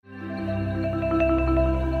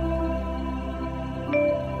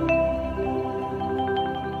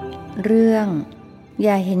เรื่องอ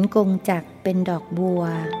ย่าเห็นกงจักรเป็นดอกบัว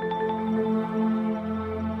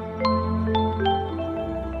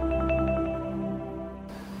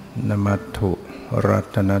นมัตถุรั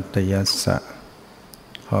ตนัตยัสสะ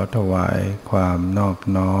ขอถวายความนอบ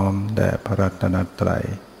น้อมแด่พระรัตนตรัย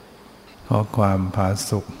ขอความผา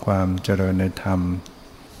สุกความเจริญในธรรม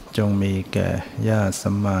จงมีแก่ญาติ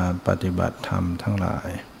สัมมาปฏิบัติธรรมทั้งหลาย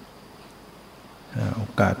โอ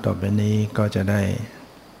กาสต่อไปนี้ก็จะได้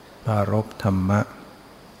ปรารภธรรมะ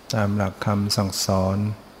ตามหลักคำสั่งสอน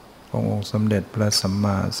ขององค์สมเด็จพระสัมม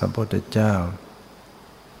าสัมพุทธเจ้า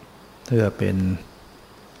เพื่อเป็น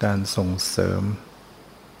การส่งเสริม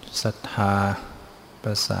ศรัทธาป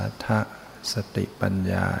ระสาทะสติปัญ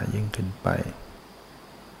ญายิ่งขึ้นไป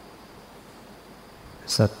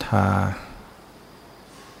ศรัทธา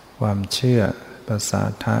ความเชื่อประสา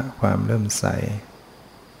ทะความเลื่อมใส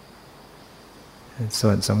ส่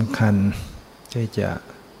วนสำคัญที่จะ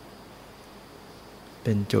เ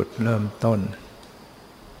ป็นจุดเริ่มต้น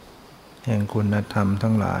แห่งคุณธรรม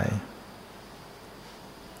ทั้งหลาย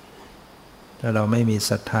ถ้าเราไม่มี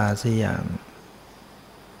ศรัทธาสักอย่าง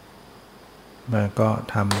มันก็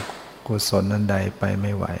ทำกุศลอันใดไปไ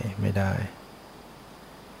ม่ไหวไม่ได้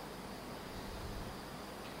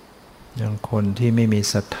อย่างคนที่ไม่มี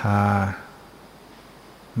ศรัทธา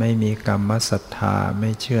ไม่มีกรรมศรัทธาไม่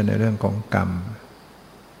เชื่อในเรื่องของกรรม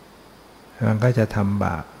มันก็จะทำบ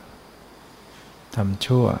าปทำ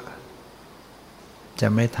ชั่วจะ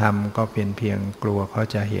ไม่ทำก็เพียงกลัวเขา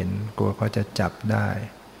จะเห็นกลัวเขาจะจับได้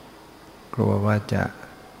กลัวว่าจะ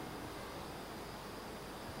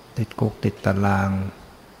ติดคุกติดตาราง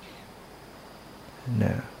เ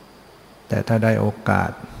นี่ยแต่ถ้าได้โอกา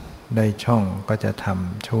สได้ช่องก็จะท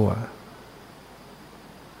ำชั่ว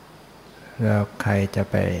แล้วใครจะ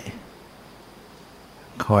ไป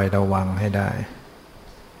คอยระวังให้ได้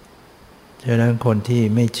ฉะนั้นคนที่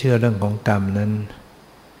ไม่เชื่อเรื่องของกรรมนั้น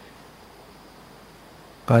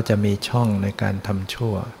ก็จะมีช่องในการทำ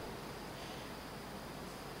ชั่ว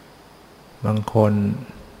บางคน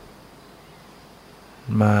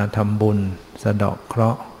มาทำบุญสะเดาะเคร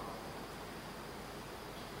าะห์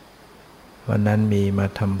วันนั้นมีมา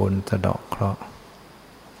ทำบุญสะเดาะเคราะห์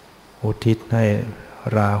อุทิศให้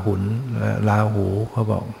ราหูเขา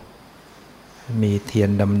บอกมีเทียน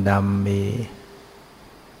ดำๆมี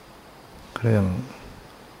เครื่อง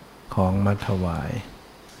ของมาถวาย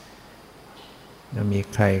แล้วมี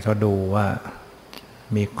ใครเขาดูว่า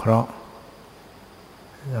มีเคราะห์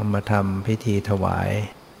เอามาทำพิธีถวาย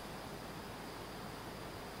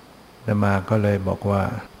อาตมาก็เลยบอกว่า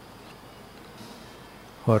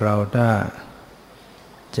พวกเราถ้า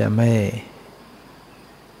จะไ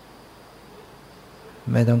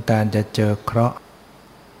ม่ต้องการจะเจอเคราะห์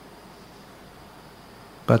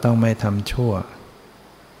ก็ต้องไม่ทำชั่ว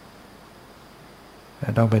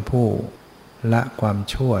ต้องเป็นผู้ละความ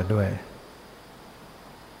ชั่วด้วย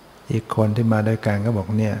อีกคนที่มาด้วยกันก็บอก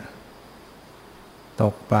เนี่ยต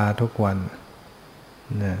กปลาทุกวัน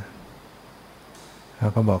เนี่ยเขา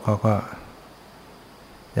ก็บอกเขาก็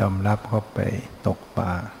ยอมรับเขาไปตกปล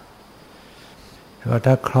าแล้ว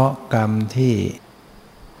ถ้าเคราะห์กรรมที่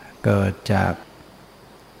เกิดจาก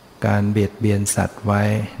การเบียดเบียนสัตว์ไว้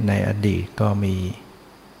ในอดีตก็มี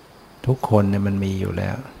ทุกคนเนี่ยมันมีอยู่แ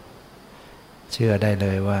ล้วเชื่อได้เล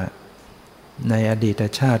ยว่าในอดีต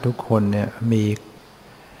ชาติทุกคนเนี่ย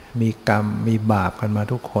มีกรรมมีบาปกันมา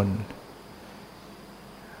ทุกคน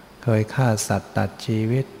เคยฆ่าสัตว์ตัดชี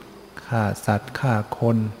วิตฆ่าสัตว์ฆ่าค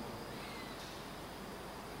น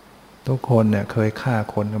ทุกคนเนี่ยเคยฆ่า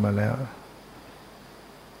คนกันมาแล้ว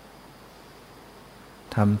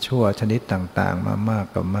ทำชั่วชนิดต่างๆมามาก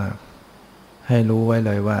กับมากให้รู้ไว้เ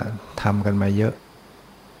ลยว่าทำกันมาเยอะ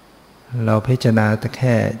เราพิจารณาแต่แ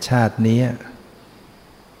ค่ชาตินี้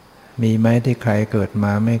มีไหมที่ใครเกิดม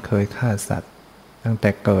าไม่เคยฆ่าสัตว์ตั้งแต่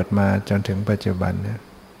เกิดมาจนถึงปัจจุบันเนี่ย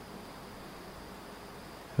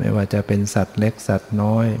ไม่ว่าจะเป็นสัตว์เล็กสัตว์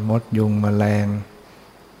น้อยมดยุงแมลง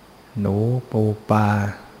หนูปูปลา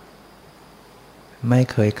ไม่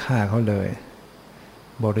เคยฆ่าเขาเลย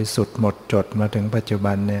บริสุทธิ์หมดจดมาถึงปัจจุ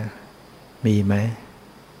บันเนี่ยมีไหม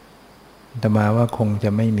อาตมาว่าคงจะ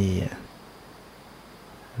ไม่มี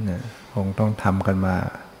นะคงต้องทำกันมา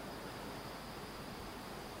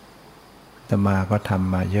อาตมาก็ท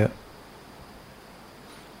ำมาเยอะ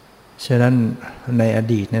ฉะนั้นในอ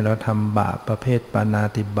ดีตเนี่ยเราทำบาปประเภทปาณา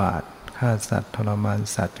ติบาตฆ่าสัตว์ทรมาน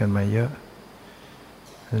สัตว์กันมาเยอะ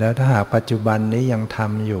แล้วถ้าหากปัจจุบันนี้ยังท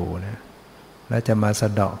ำอยู่นะแล้วจะมาส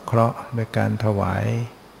ะเดาะเคราะห์โดยการถวาย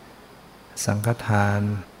สังฆทาน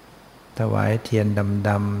ถวายเทียนด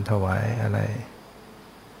ำๆถวายอะไร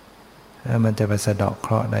แล้วมันจะไปสะเดาะเค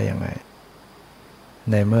ราะห์ได้ยังไง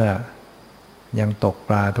ในเมื่อ ยังตกป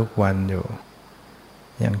ลาทุกวันอยู่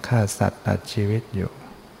ยังฆ่าสัตว์ตัดชีวิตอยู่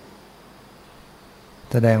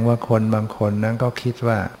แสดงว่าคนบางคนนั้นก็คิด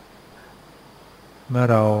ว่าเมื่อ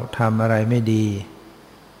เราทำอะไรไม่ดี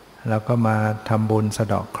เราก็มาทำบุญสะ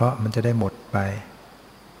เดาะเคราะห์มันจะได้หมดไป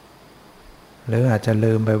หรืออาจจะ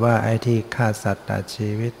ลืมไปว่าไอ้ที่ฆ่าสัตว์ตัดชี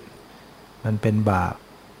วิตมันเป็นบาป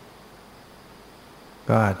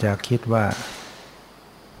ก็อาจจะคิดว่า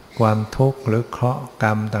ความทุกข์หรือเคราะห์กร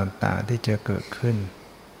รมต่างๆที่จะเกิดขึ้น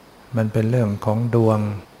มันเป็นเรื่องของดวง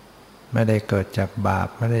ไม่ได้เกิดจากบาป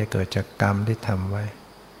ไม่ได้เกิดจากกรรมที่ทำไว้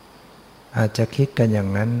อาจจะคิดกันอย่าง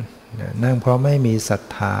นั้นนั่นเพราะไม่มีศรัท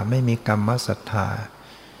ธาไม่มีกรรมศรัทธา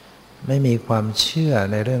ไม่มีความเชื่อ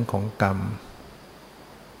ในเรื่องของกรรม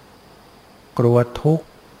กลัวทุกข์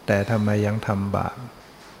แต่ทำไมยังทำบาป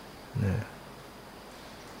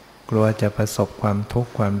กลัวจะประสบความทุกข์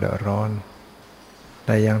ความเดือดร้อนแ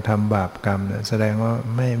ต่ยังทำบาปกรรมแสดงว่า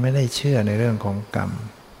ไม่ได้เชื่อในเรื่องของกรรม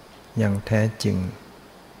อย่างแท้จริง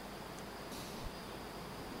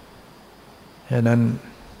ฉะนั้น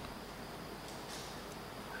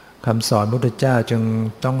คำสอนพุทธเจ้า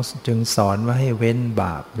จึงสอนว่าให้เว้นบ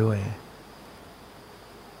าปด้วย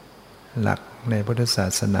หลักในพุทธศา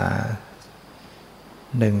สนา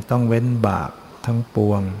หนึ่งต้องเว้นบาปทั้งป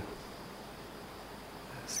วง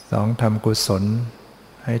สองทำกุศล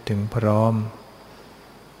ให้ถึงพร้อม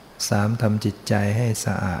สามทำจิตใจให้ส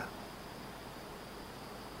ะอาด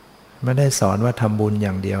ไม่ได้สอนว่าทำบุญอ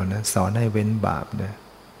ย่างเดียวนะสอนให้เว้นบาปด้วย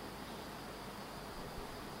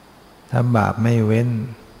ทำบาปไม่เว้น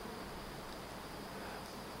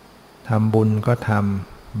ทำบุญก็ท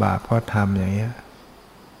ำบาปก็ทำอย่างเงี้ย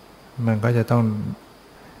มันก็จะต้อง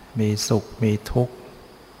มีสุขมีทุกข์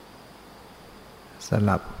ส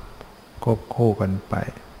ลับควบคู่กันไป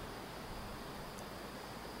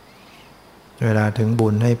เวลาถึงบุ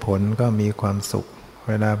ญให้ผลก็มีความสุข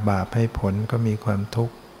เวลาบาปให้ผลก็มีความทุก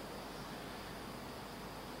ข์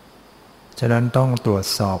ฉะนั้นต้องตรวจ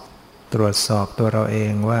สอบตัวเราเอ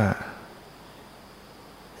งว่า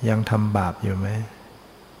ยังทำบาปอยู่ไหม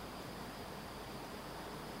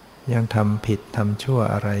ยังทำผิดทำชั่ว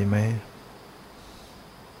อะไรไหม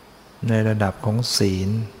ในระดับของศีล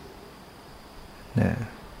เนี่ย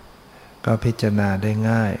ก็พิจารณาได้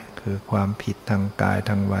ง่ายคือความผิดทางกาย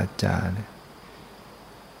ทางวาจาเนี่ย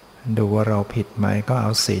ดูว่าเราผิดไหมก็เอ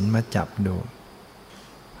าศีลมาจับดู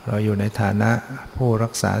เราอยู่ในฐานะผู้รั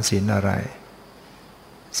กษาศีลอะไร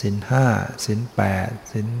ศีล5ศีล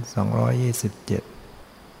8ศีล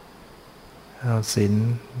227เอาศีล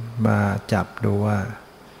มาจับดูว่า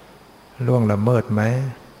ล่วงละเมิดไหม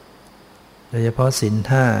โดยเฉพาะศีล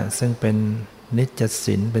5ซึ่งเป็นนิจ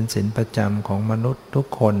ศีลเป็นศีลประจำของมนุษย์ทุก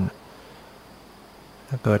คน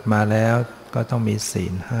ถ้าเกิดมาแล้วก็ต้องมีศี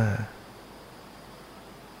ล5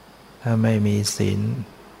ถ้าไม่มีศีล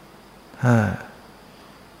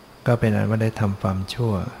5ก็เป็นอันว่าได้ทำความ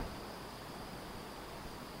ชั่ว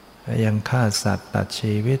ยังฆ่าสัตว์ตัด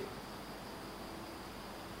ชีวิต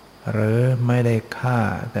หรือไม่ได้ฆ่า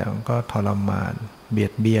แต่ก็ทรมานเบีย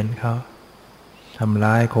ดเบียนเขาทำ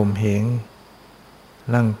ร้ายข่มเหง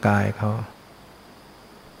ร่างกายเขา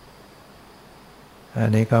อัน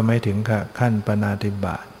นี้ก็ไม่ถึงกับขั้นปาณาติบ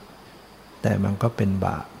าตแต่มันก็เป็นบ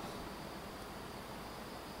าป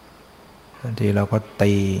บางทีเราก็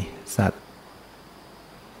ตีสัตว์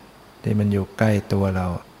ที่มันอยู่ใกล้ตัวเรา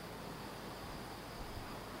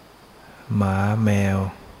หมาแมว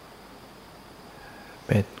เ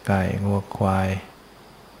ป็ดไก่งัวควาย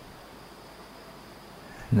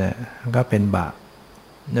เนี่ยก็เป็นบาป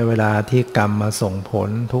ในเวลาที่กรรมมาส่งผล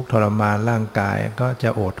ทุกข์ทรมานร่างกายก็จะ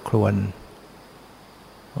โอดครว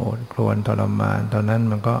ญทรมานตอนนั้น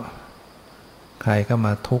มันก็ใครก็ม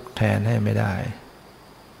าทุกข์แทนให้ไม่ได้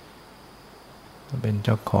เป็นเ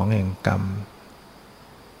จ้าของแห่งกรรม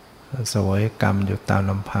เสวยกรรมอยู่ตาม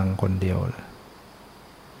ลำพังคนเดียวเ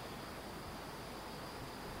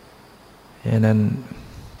พราะนั้น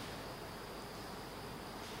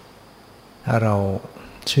ถ้าเรา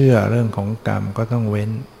เชื่อเรื่องของกรรมก็ต้องเ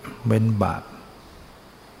ว้นบาป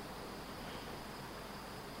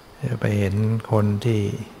ไปเห็นคนที่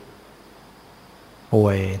ป่ว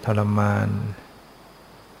ยทรมาน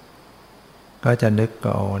ก็จะนึก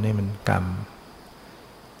ก็นี่มันกรรม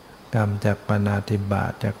จากปาณาติบา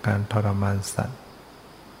ตจากการทรมานสัตว์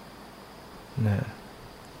นะ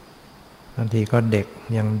บางทีก็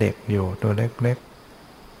ยังเด็กอยู่ตัวเล็ก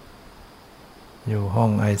ๆอยู่ห้อ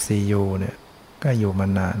ง ICU เนี่ยก็อยู่มา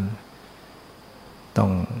นานต้อ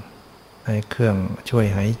งให้เครื่องช่วย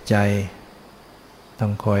หายใจต้อ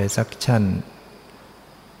งคอยซักชั่น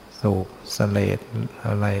สูบเสลดอ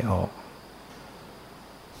ะไรออก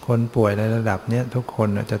คนป่วยในระดับนี้ทุกคน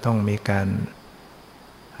จะต้องมีการ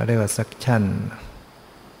เขาเรียกว่าซักชั่น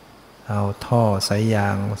เอาท่อสายยา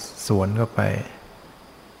งสวนเข้าไป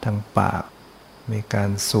ทางปากมีการ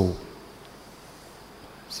สูบ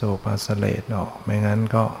เอาเสลดออกไม่งั้น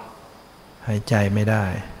ก็หายใจไม่ได้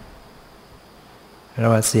แล้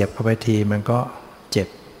วเสียบเข้าไปทีมันก็เจ็บ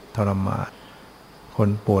ทรมานคน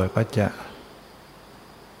ป่วยก็จะ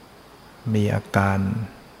มีอาการ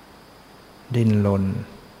ดิ้นรน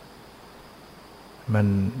มัน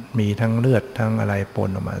มีทั้งเลือดทั้งอะไรปน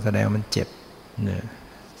ออกมาแสดงว่ามันเจ็บเนี่ย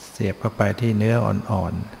เสียบเข้าไปที่เนื้ออ่อ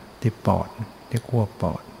นๆที่ปอดที่ขั้วป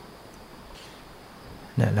อด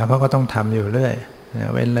เนี่ยแล้วเขาก็ต้องทำอยู่เรื่อย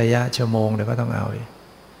เว้นระยะชั่วโมงเดี๋ยวก็ต้องเอา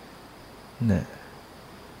เ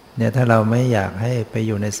นี่ยถ้าเราไม่อยากให้ไปอ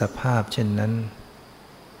ยู่ในสภาพเช่นนั้น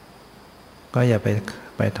ก็อย่า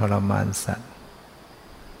ไปทรมานสั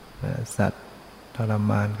ตว์ทร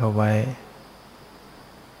มานเขาไว้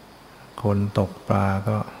คนตกปลา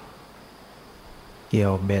ก็เกี่ย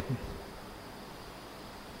วเบ็ด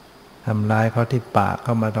ทำร้ายเขาที่ปากเ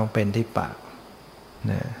ข้ามาต้องเป็นที่ปาก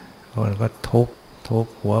นะคนก็ทุบ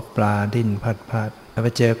หัวปลาดิ้นพัดแล้วไป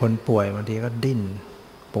เจอคนป่วยบางทีก็ดิ้น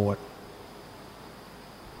ปวด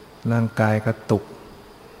ร่างกายกระตุก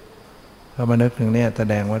เขามานึกถึงเนี่ยแส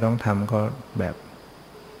ดงว่าต้องทำเขาแบบ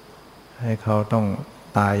ให้เขาต้อง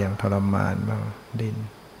ตายอย่างทรมานบ้างดิ้น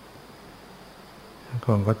ค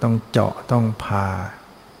นก็ต้องเจาะต้องผ่า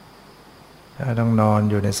ต้องนอน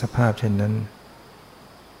อยู่ในสภาพเช่นนั้น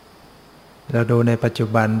เราดูในปัจจุ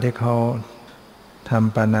บันที่เขาท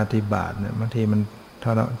ำปาณาติบาตเนี่ยบางทีมัน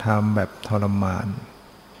ทำแบบทรมาน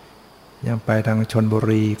ยังไปทางชลบุ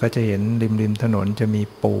รีก็จะเห็นริมถนนจะมี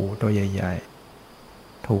ปูตัวใหญ่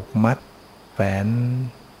ๆถูกมัดแฝน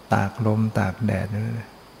ตากลมตากแดดนั่น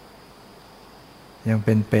ยังเ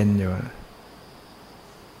ป็นอยู่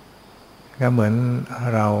ก็เหมือน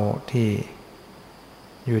เราที่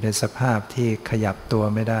อยู่ในสภาพที่ขยับตัว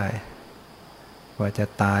ไม่ได้กว่าจะ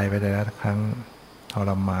ตายไปแต่ละครั้งทร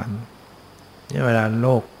มานนี่เวลาโ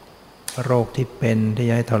รคที่เป็นที่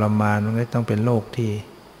ให้ทรมานมันก็ต้องเป็นโรคที่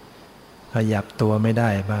ขยับตัวไม่ได้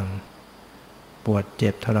บ้างปวดเจ็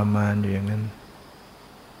บทรมานอยู่อย่างนั้น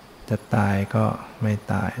จะตายก็ไม่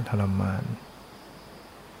ตายทรมาน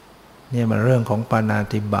นี่มันเรื่องของปาณา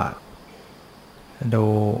ติบาตดู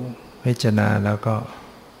พิจารณาแล้วก็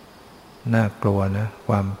น่ากลัวนะค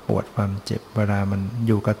วามปวดความเจ็บเวลามันอ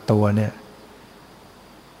ยู่กับตัวเนี่ย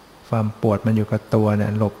ความปวดมันอยู่กับตัวเนี่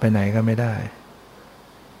ยหลบไปไหนก็ไม่ได้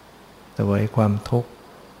แต่ว่าความทุกข์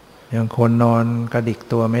อย่างคนนอนกระดิก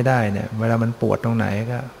ตัวไม่ได้เนี่ยเวลามันปวดตรงไหน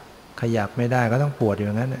ก็ขยับไม่ได้ก็ต้องปวดอยู่อ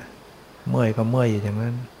ย่างนั้นเนี่ยเมื่อยก็เมื่อยอยู่อย่าง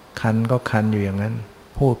นั้นคันก็คันอยู่อย่างนั้น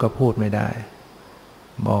พูดก็พูดไม่ได้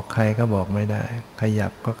บอกใครก็บอกไม่ได้ขยั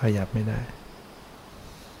บก็ขยับไม่ได้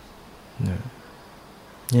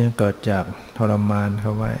นี่เกิดจากทรมานเข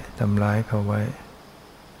าไว้ทำร้ายเขาไว้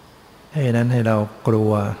ให้นั้นให้เรากลั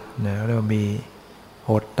วนะเรามีโอ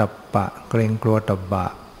ตตัปปะเกรงกลัวต่อบา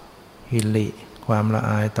ปหิริความละ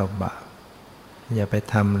อายต่อบาปอย่าไป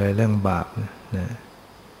ทำเลยเรื่องบาปนะ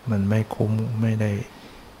มันไม่คุ้มไม่ไ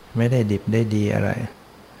ด้ดิบได้ดีอะไร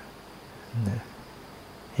นะ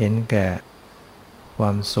เห็นแก่คว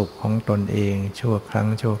ามสุขของตนเองชั่วครั้ง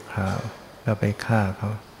ชั่วคราวแล้วไปฆ่าเข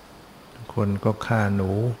าคนก็ฆ่าห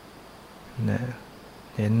นูนะ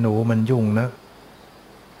เห็นหนูมันยุ่งนัก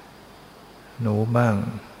หนูบ้าง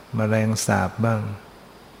แมลงสาบบ้าง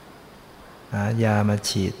หายามา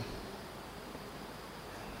ฉีด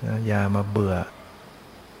ยามาเบื่อ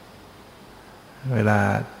เวลา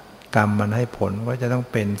กรรมมันให้ผลก็จะต้อง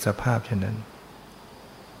เป็นสภาพเช่นนั้น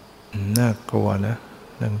น่ากลัวนะ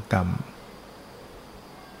เรื่องกรรม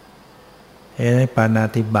ให้ปาณา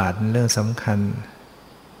ติบาตเรื่องสำคัญ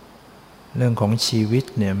เรื่องของชีวิต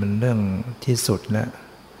เนี่ยมันเรื่องที่สุดแล้ว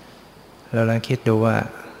เราลองคิดดูว่า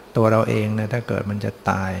ตัวเราเองเนี่ยถ้าเกิดมันจะ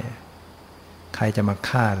ตายใครจะมา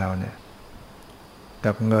ฆ่าเราเนี่ย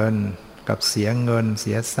กับเงินกับเสียเงินเ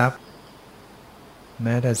สียทรัพย์แ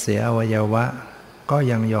ม้แต่เสียอวัยวะก็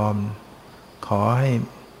ยังยอมขอให้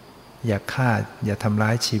อย่าฆ่าอย่าทำร้า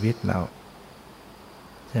ยชีวิตเรา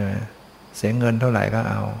ใช่ไหมเสียเงินเท่าไหร่ก็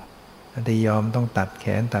เอาที่ยอมต้องตัดแข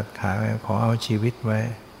นตัดขาขอเอาชีวิตไว้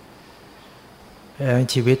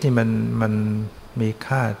ชีวิตที่มันมี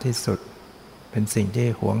ค่าที่สุดเป็นสิ่งที่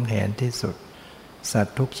หวงแหนที่สุดสัต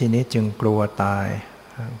ว์ทุกชนิดจึงกลัวตาย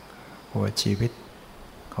กลัวชีวิต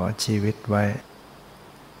ขอชีวิตไว้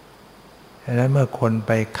ดังนั้นเมื่อคนไ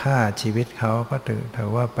ปฆ่าชีวิตเขาก็ถือ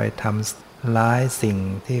ว่าไปทำร้ายสิ่ง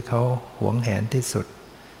ที่เขาหวงแหนที่สุด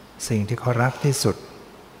สิ่งที่เขารักที่สุด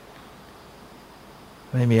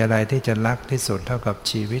ไม่มีอะไรที่จะรักที่สุดเท่ากับ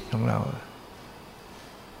ชีวิตของเรา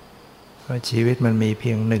เพราะชีวิตมันมีเพี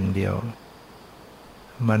ยงหนึ่งเดียว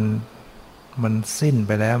มัน มันสิ้นไ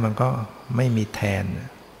ปแล้วมันก็ไม่มีแทน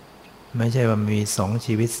ไม่ใช่ว่ามี2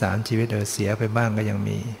 ชีวิต3 ชีวิตเสียไปบ้างก็ยัง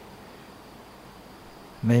มี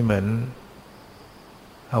ไม่เหมือน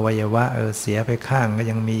อวัยวะเสียไปข้างก็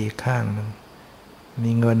ยังมีอีกข้างนึง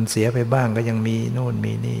มีเงินเสียไปบ้างก็ยังมีนู่น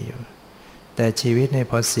มีนี่อยู่แต่ชีวิตเนี่ย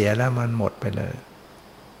พอเสียแล้วมันหมดไปเลย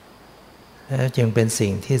จึงเป็นสิ่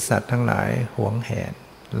งที่สัตว์ทั้งหลายหวงแหน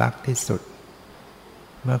รักที่สุด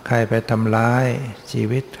เมื่อใครไปทำร้ายชี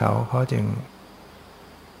วิตเขาจึง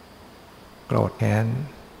โกรธแค้น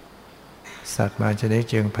สัตว์บางชนิด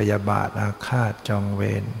จึงพยาบาทอาฆาตจองเว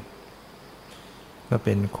รก็เ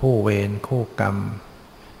ป็นคู่เวรคู่กรรม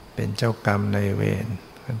เป็นเจ้ากรรมในเวร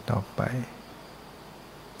กันต่อไป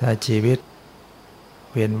ถ้าชีวิต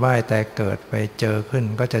เวียนว่ายแต่เกิดไปเจอขึ้น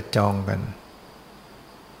ก็จะจองกัน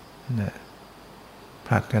นะผ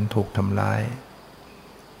ลัดกันถูกทำร้าย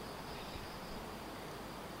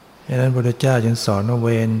ดังนั้นพระพุทธเจ้าจึงสอนว่าเว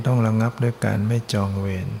รต้องระงับด้วยการไม่จองเว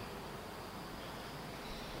ร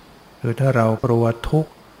คือถ้าเรากลัวทุก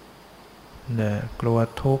ข์นะกลัว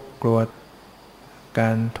ทุกข์กลัวกา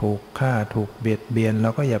รถูกฆ่าถูกเบียดเบียนเรา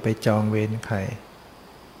ก็อย่าไปจองเวรใคร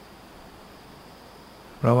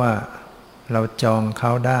เพราะว่าเราจองเข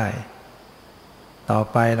าได้ต่อ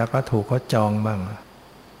ไปเราก็ถูกเขาจองบ้าง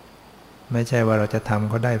ไม่ใช่ว่าเราจะทำ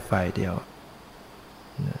เขาได้ฝ่ายเดียว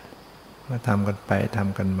มาทำกันไปท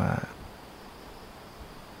ำกันมา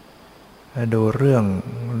ดูเรื่อ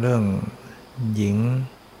งหญิ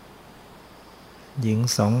ง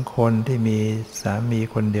2 คนที่มีสามี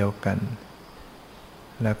คนเดียวกัน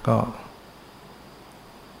แล้วก็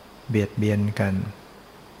เบียดเบียนกัน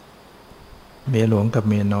เมียหลวงกับ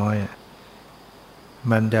เมียน้อย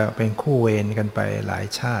มันจะเป็นคู่เวรกันไปหลาย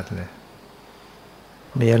ชาติเลย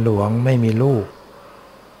เมียหลวงไม่มีลูก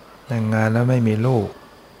แต่งงานแล้วไม่มีลูก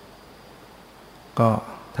ก็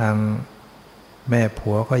ทางแม่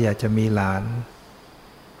ผัวก็อยากจะมีหลาน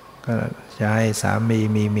ก็จะให้สามี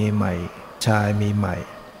มีใหม่ชายมีใหม่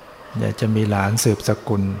อยากจะมีหลานสืบส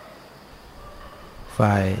กุล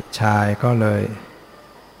ฝ่ายชายก็เลย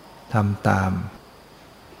ทำตาม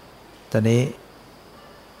ตอนนี้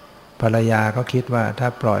ภรรยาก็คิดว่าถ้า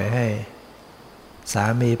ปล่อยให้สา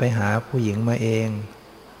มีไปหาผู้หญิงมาเอง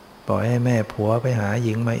ปล่อยให้แม่ผัวไปหาห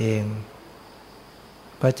ญิงมาเอง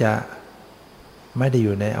ก็จะไม่ได้อ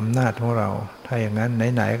ยู่ในอำนาจของเราถ้าอย่างนั้น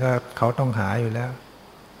ไหนๆก็เขาต้องหาอยู่แล้ว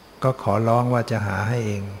ก็ขอร้องว่าจะหาให้เ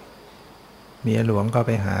องเมียหลวงก็ไ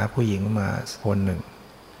ปหาผู้หญิงมาคนหนึ่ง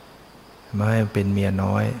มาให้เป็นเมีย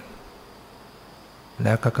น้อยแ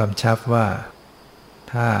ล้วก็กำชับว่า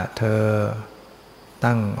ถ้าเธอ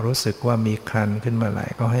ตั้งรู้สึกว่ามีครรภ์ขึ้นมาไหร่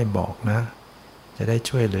ก็ให้บอกนะจะได้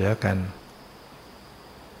ช่วยเหลือกัน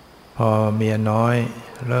พอเมียน้อย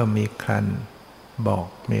เริ่มมีครรภ์บอก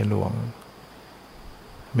เมียหลว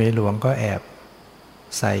งก็แอบ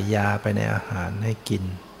ใส่ยาไปในอาหารให้กิน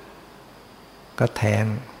ก็แท้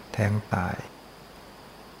งตาย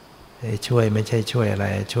ช่วยไม่ใช่ช่วยอะไร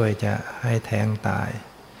ช่วยจะให้แท้งตาย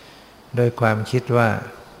โดยความคิดว่า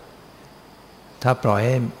ถ้าปล่อยใ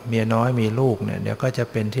ห้เมียน้อยมีลูกเนี่ยเดี๋ยวก็จะ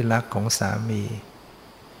เป็นที่รักของสา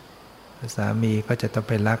มีก็จะต้อง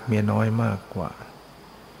ไปรักเมียน้อยมากกว่า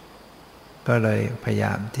ก็เลยพยาย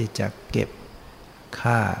ามที่จะเก็บ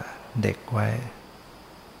ฆ่าเด็กไว้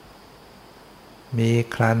มี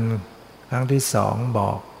ครั้นครั้งที่2บ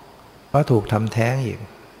อกเพราะถูกทำแท้งอีก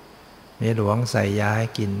เมียหลวงใส่ยาให้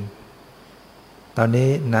กินตอนนี้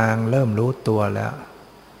นางเริ่มรู้ตัวแล้ว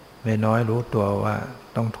เมียน้อยรู้ตัวว่า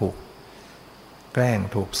ต้องถูกแกล้ง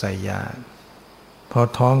ถูกใส่ยาพอ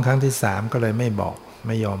ท้องครั้งที่3ก็เลยไ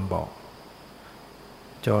ม่ยอมบอก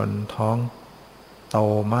จนท้องโต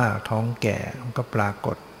มากท้องแก่มันก็ปราก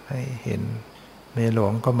ฏให้เห็นเมียหลว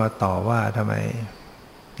งก็มาต่อว่าทำไม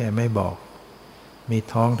แกไม่บอกมี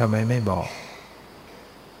ท้องทำไมไม่บอก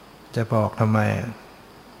จะบอกทำไม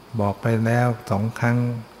บอกไปแล้ว2 ครั้ง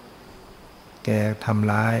แกท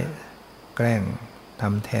ำร้ายแกล้งท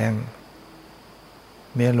ำแท้ง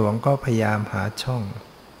เมียหลวงก็พยายามหาช่อง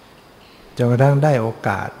จนกระทั่งได้โอก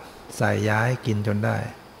าสใส่ยาให้กินจนได้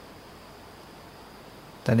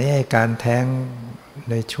ตอนนี้การแท้ง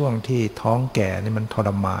ในช่วงที่ท้องแก่นี่มันทร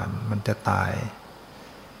มานมันจะตาย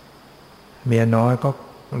เมียน้อยก็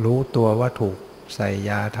รู้ตัวว่าถูกใส่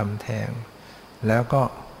ยาทำแท้งแล้วก็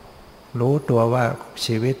รู้ตัวว่า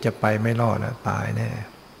ชีวิตจะไปไม่รอดแล้วตายแน่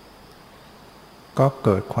ก็เ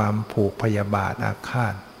กิดความผูกพยาบาทอาฆ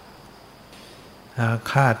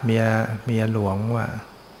าตเมียหลวงว่า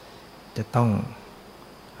จะต้อง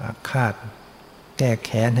อาฆาตแก้แ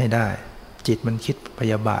ค้นให้ได้จิตมันคิดพ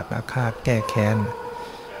ยาบาทอาฆาตแก้แค้น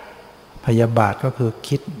พยาบาทก็คือ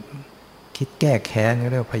คิดแก้แค้นก็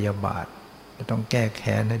เรียกว่าพยาบาทจะต้องแก้แ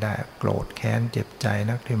ค้นให้ได้โกรธแค้นเจ็บใจ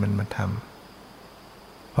นักที่มันมาท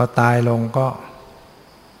พอตายลงก็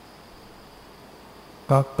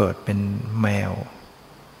เกิดเป็นแมว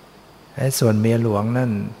ไอ้ส่วนเมียหลวงนั่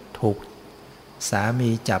นถูกสามี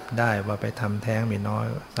จับได้ว่าไปทำแท้งเมียน้อย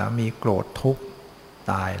สามีโกรธทุกข์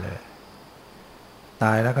ตายเลยต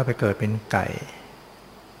ายแล้วก็ไปเกิดเป็นไก่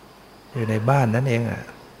อยู่ในบ้านนั่นเองอ่ะ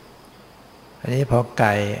อันนี้พอไ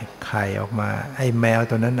ก่ไข่ออกมาไอ้แมว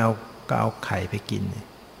ตัวนั้นก็เอาไข่ไปกินเ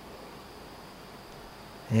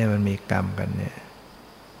นี่ยมันมีกรรมกันเนี่ย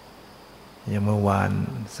อย่างเมื่อวาน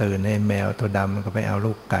สื่อในแมวตัวดำมันก็ไปเอา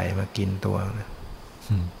ลูกไก่มากินตัวนะ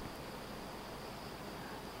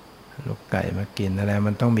ลูกไก่มากินอะไร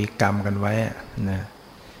มันต้องมีกรรมกันไว้นะ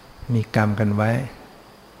มีกรรมกันไว้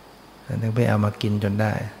ถึงไปเอามากินจนไ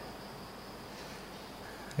ด้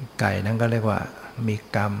ไก่นั่นก็เรียกว่ามี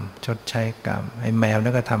กรรมชดใช้กรรมไอ้แมว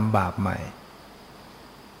นั่นก็ทำบาปใหม่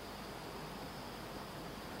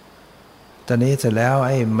ตอนนี้เสร็จแล้วไ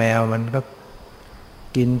อ้แมวมันก็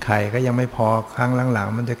กินไข่ก็ยังไม่พอครั้งหลัง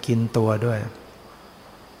ๆมันจะกินตัวด้วย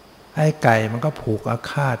ไอ้ไก่มันก็ผูกอา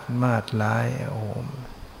ฆาตมาตร้ายโอ้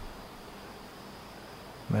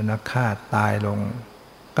มันอาฆาตตายลง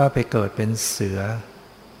ก็ไปเกิดเป็นเสือ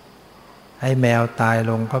ไอ้แมวตาย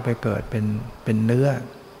ลงก็ไปเกิดเป็นเนื้อ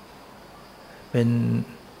เป็น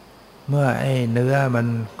เมื่อไอ้เนื้อมัน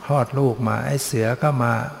คลอดลูกมาไอ้เสือก็ม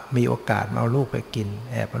ามีโอกาสมาเอาลูกไปกิน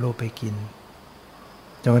แอบเอาลูกไปกิน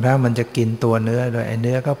จนกระทั่งมันจะกินตัวเนื้อโดยไอ้เ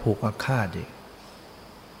นื้อก็ผูกอาฆาตอีก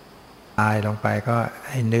ตายลงไปก็ไ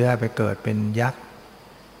อ้เนื้อไปเกิดเป็นยักษ์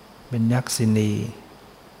เป็นยักษินี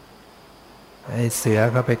ไอ้เสือ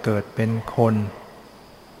ก็ไปเกิดเป็นคน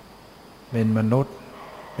เป็นมนุษย์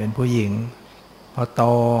เป็นผู้หญิงพอโต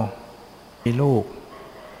มีลูก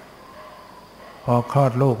พอคลอ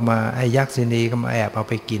ดลูกมาไอ้ยักษินีก็มาแอบเอา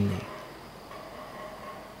ไปกินอีก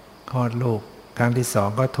คลอดลูกครั้งที่สอง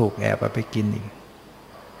ก็ถูกแอบเอาไปกินอีก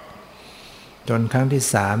จนครั้งที่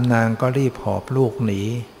สามนางก็รีบหอบลูกหนี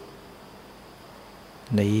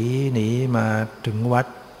มาถึงวัด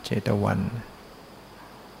เชตวัน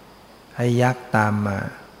ไอ้ยักษ์ตามมา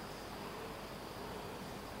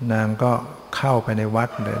นางก็เข้าไปในวัด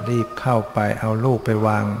เลยรีบเข้าไปเอาลูกไปว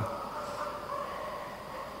าง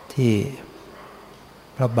ที่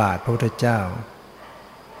พระบาทพระพุทธเจ้า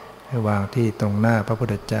ให้วางที่ตรงหน้าพระพุท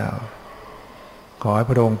ธเจ้าขอให้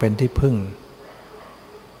พระองค์เป็นที่พึ่ง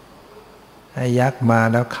ไอ้ยักษ์มา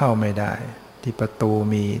แล้วเข้าไม่ได้ที่ประตู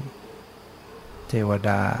มีเทว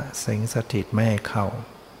ดาสิงสถิตไม่ให้เข้า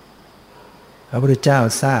พระพุทธเจ้า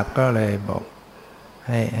ทราบก็เลยบอก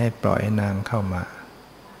ให้ปล่อยนางเข้ามา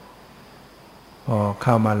พอเ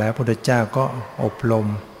ข้ามาแล้วพระพุทธเจ้าก็อบ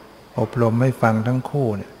รมให้ฟังทั้งคู่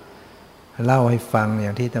เนี่ยเล่าให้ฟังอย่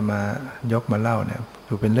างที่จะมายกมาเล่าเนี่ย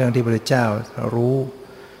ถือเป็นเรื่องที่พระพุทธเจ้า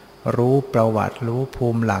รู้ประวัติรู้ภู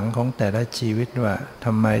มิหลังของแต่ละชีวิตว่าท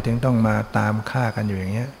ำไมถึงต้องมาตามฆ่ากันอยู่อย่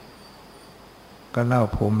างเงี้ยก็เล่า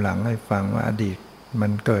ภูมิหลังให้ฟังว่าอดีตมั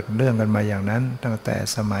นเกิดเรื่องกันมาอย่างนั้นตั้งแต่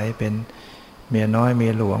สมัยเป็นเมียน้อยเมี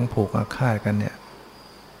ยหลวงผูกอาฆาตกันเนี่ย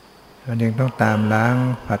มันจึงต้องตามล้าง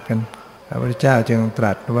ผัดกันพระพุทธเจ้าจึงต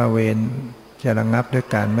รัสว่าเวรจะระงับด้วย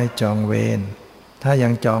การไม่จองเวรถ้ายั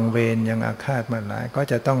งจองเวรยังอาฆาตมาหลายก็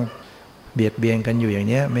จะต้องเบียดเบียนกันอยู่อย่าง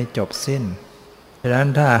นี้ไม่จบสิ้นดังนั้น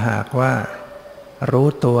ถ้าหากว่ารู้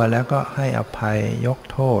ตัวแล้วก็ให้อภัยยก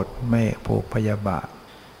โทษไม่ผูกพยาบาท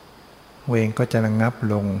เวรก็จะระงับ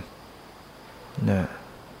ลงนะ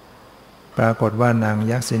ปรากฏว่านาง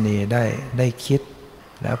ยักษินีได้คิด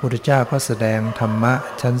แล้วพระพุทธเจ้าก็แสดงธรรมะ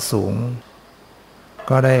ชั้นสูง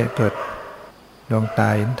ก็ได้เกิดดวงตา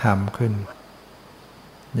เห็นธรรมขึ้น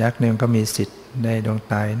ยักษ์หนึ่งก็มีสิทธิ์ได้ดวง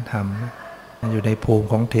ตาเห็นธรรมอยู่ในภูมิ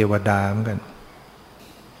ของเทวดาเหมือนกัน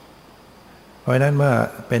เพราะฉะนั้นเมื่อ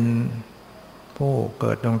เป็นผู้เ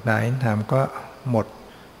กิดดวงตาเห็นธรรมก็หมด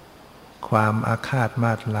ความอาฆาตม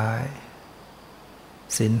าตร้าย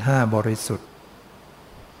ศีลห้าบริสุทธิ์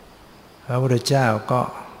พระพุทธเจ้าก็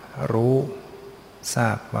รู้ทรา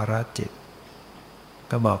บวาระจิต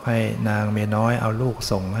ก็บอกให้นางเมียน้อยเอาลูก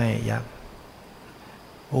ส่งให้ยักษ์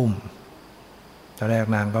อุ้มตอนแรก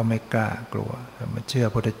นางก็ไม่กล้ากลัวแต่มาเชื่อพ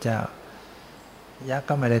ระพุทธเจ้ายักษ์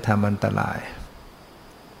ก็ไม่ได้ทำอันตราย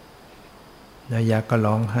แล้วยักษ์ก็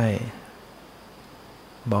ร้องไห้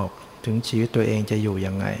บอกถึงชีวิตตัวเองจะอยู่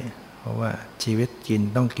ยังไงเพราะว่าชีวิต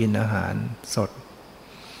ต้องกินอาหารสด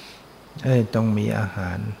ต้องมีอาห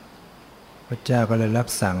ารพระเจ้าก็เลยรับ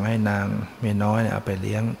สั่งให้นางเมียน้อยเอาไปเ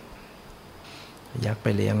ลี้ยงยักษ์ไป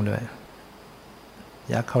เลี้ยงด้วย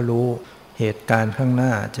ยักษ์เขารู้เหตุการณ์ข้างหน้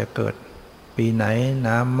าจะเกิดปีไหน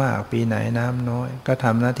น้ำมากปีไหนน้ำน้อยก็ท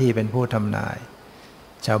ำหน้าที่เป็นผู้ทำนาย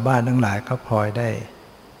ชาวบ้านทั้งหลายก็พลอยไ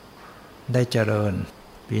ด้เจริญ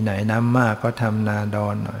ปีไหนน้ำมากก็ทำนาดอ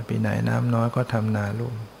นหน่อยปีไหนน้ำน้อยก็ทำนา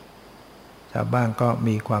ลุ่ม ชาวบ้านก็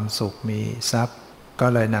มีความสุขมีทรัพย์ก็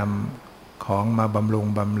เลยนำของมาบำรุง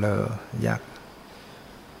บำเรอยักษ์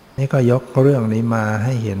นี่ก็ยกเรื่องนี้มาใ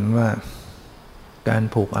ห้เห็นว่าการ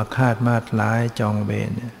ผูกอาฆาตมาตร้ายจองเว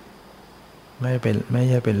รไม่ใ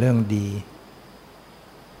ช่เป็นเรื่องดี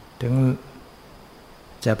ถึง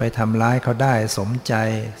จะไปทำร้ายเขาได้สมใจ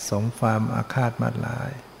สมความอาฆาตมาตร้า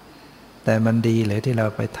ยแต่มันดีเลยที่เรา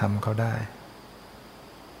ไปทำเขาได้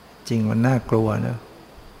จริงมันน่ากลัวนะ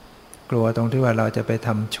กลัวตรงที่ว่าเราจะไปท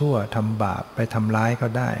ำชั่วทำบาปไปทำร้ายเขา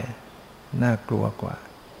ได้น่ากลัวกว่า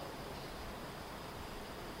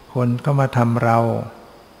คนก็มาทำเร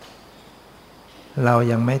า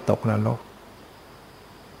ยังไม่ตกนรก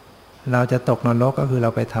เราจะตกนรกก็คือเรา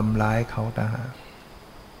ไปทำร้ายเขาต่างหาก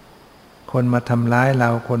คนมาทำร้ายเรา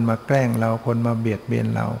คนมาแกล้งเราคนมาเบียดเบียน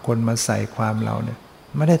เราคนมาใส่ความเราเนี่ย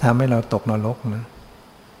ไม่ได้ทำให้เราตกนรกนะ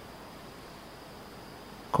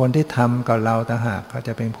คนที่ทำกับเราต่างหากเขาจ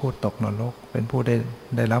ะเป็นผู้ตกนรกเป็นผู้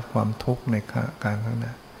ได้รับความทุกข์ในการข้างหน้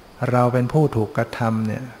าเราเป็นผู้ถูกกระทำ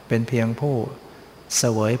เนี่ยเป็นเพียงผู้เส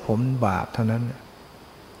วยผลบาปเท่านั้น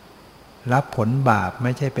รับผลบาปไ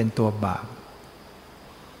ม่ใช่เป็นตัวบาป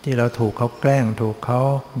ที่เราถูกเขาแกล้งถูกเขา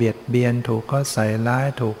เบียดเบียนถูกเขาใส่ร้าย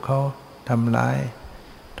ถูกเขาทำร้าย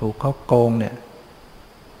ถูกเขาโกงเนี่ย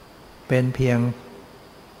เป็นเพียง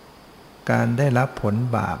การได้รับผล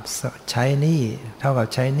บาปใช้หนี้เท่ากับ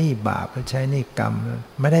ใช้หนี้บาปหรือใช้หนี้กรรม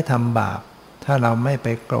ไม่ได้ทำบาปถ้าเราไม่ไป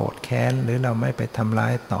โกรธแค้นหรือเราไม่ไปทำร้า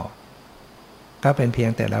ยต่อก็เป็นเพียง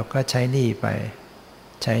แต่เราก็ใช้หนี้ไป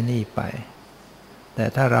ใช้หนี้ไปแต่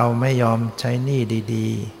ถ้าเราไม่ยอมใช้หนี้ดี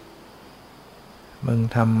ๆมึง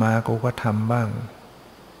ทำมากูก็ทำบ้าง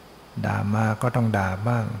ด่ามาก็ต้องด่า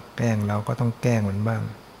บ้างแกล้งเราก็ต้องแกล้งมันบ้าง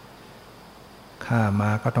ฆ่ามา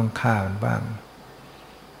ก็ต้องฆ่ามันบ้าง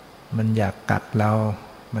มันอยากกัดเรา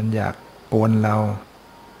มันอยากกวนเรา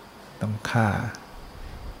ต้องฆ่า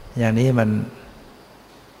อย่างนี้มัน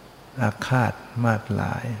อาฆาตมาต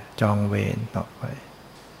ร้ายจองเวรต่อไป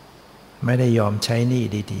ไม่ได้ยอมใช้หนี้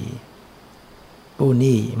ดีๆกู้ห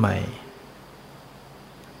นี้ใหม่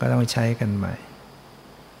ก็ต้องใช้กันใหม่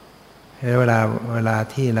เวลา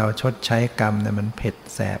ที่เราชดใช้กรรมเนี่ยมันเผ็ด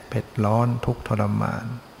แสบเผ็ดร้อนทุกข์ทรมาน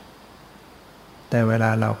แต่เวลา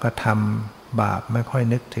เราก็ทำบาปไม่ค่อย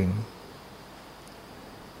นึกถึง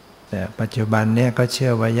แต่ปัจจุบันเนี่ยก็เชื่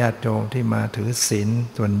อว่าญาติโยมที่มาถือศีล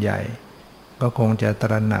ส่วนใหญ่ก็คงจะต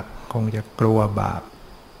ระหนักคงจะกลัวบาป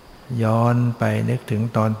ย้อนไปนึกถึง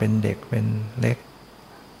ตอนเป็นเด็กเป็นเล็ก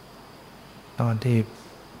ตอนที่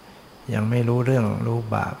ยังไม่รู้เรื่องรู้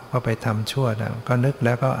บาปก็ไปทำชั่วก็นึกแ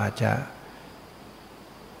ล้วก็อาจจะ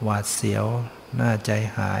หวาดเสียวน่าใจ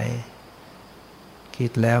หายคิ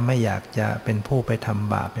ดแล้วไม่อยากจะเป็นผู้ไปท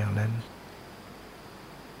ำบาปอย่างนั้น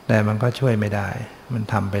แต่มันก็ช่วยไม่ได้มัน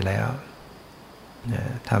ทำไปแล้ว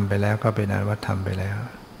ทำไปแล้วก็เป็นอันว่าทำไปแล้ว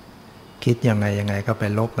คิดยังไงก็ไป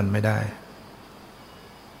ลบมันไม่ได้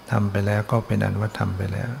ทำไปแล้วก็เป็นอันว่าทำไป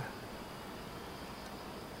แล้ว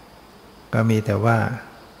ก็มีแต่ว่า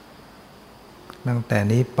ตั้งแต่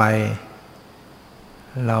นี้ไป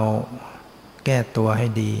เราแก้ตัวให้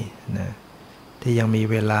ดีนะที่ยังมี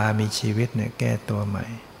เวลามีชีวิตเนี่ยแก้ตัวใหม่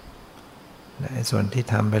ส่วนที่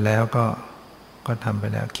ทำไปแล้วก็ทำไป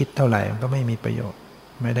แล้วคิดเท่าไหร่มันก็ไม่มีประโยชน์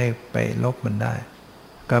ไม่ได้ไปลบมันได้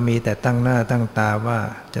ก็มีแต่ตั้งหน้าตั้งตาว่า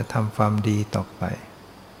จะทำความดีต่อไป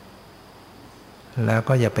แล้ว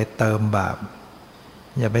ก็อย่าไปเติมบาป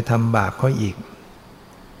อย่าไปทำบาปเขาอีก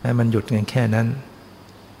ให้มันหยุดกันแค่นั้น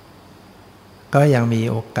ก็ยังมี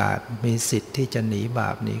โอกาสมีสิทธิ์ที่จะหนีบา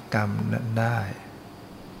ปหนีกรรมนั้นได้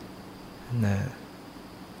นะ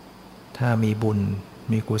ถ้ามีบุญ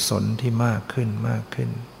มีกุศลที่มากขึ้น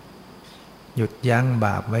หยุดยั้งบ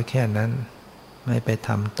าปไว้แค่นั้นไม่ไปท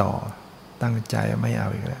ำต่อตั้งใจไม่เอา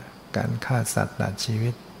อีกแล้วการฆ่าสัตว์ตัดชี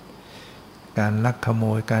วิตการลักขโม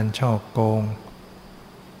ยการฉ้อโกง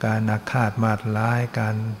การอาฆาตมาตร้ายกา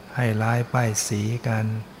รให้ร้ายป้ายสีการ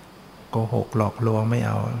โกหกหลอกลวงไม่เ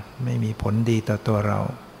อาไม่มีผลดีต่อตัวเรา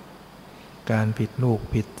การผิดลูก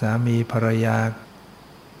ผิดสามีภรรยา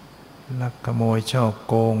ลักขโมยฉ้อ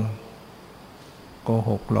โกงโก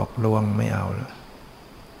หกหลอกลวงไม่เอา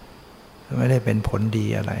ไม่ได้เป็นผลดี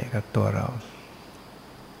อะไรกับตัวเรา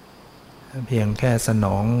เพียงแค่สน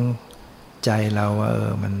องใจเราว่า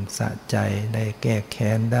มันสะใจได้แก้แ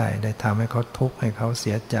ค้นได้ทำให้เขาทุกข์ให้เขาเ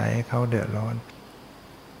สียใจให้เขาเดือดร้อน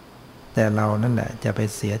แต่เรานั่นแหละจะไป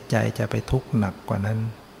เสียใจจะไปทุกข์หนักกว่านั้น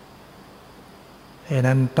เพราะ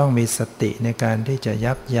นั้นต้องมีสติในการที่จะ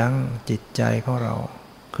ยับยั้งจิตใจของเรา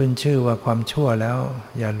ขึ้นชื่อว่าความชั่วแล้ว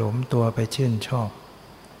อย่าหลงตัวไปชื่นชอบ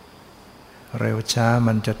เร็วช้า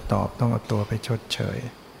มันจะตอบต้องเอาตัวไปชดเชย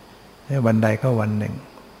ให้วันใดก็วันหนึ่ง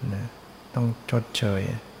นะต้องชดเชย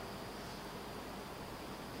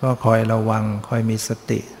ก็คอยระวังคอยมีส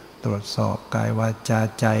ติตรวจสอบกายวาจา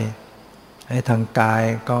ใจให้ทางกาย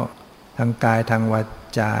ก็ทางกายทางวา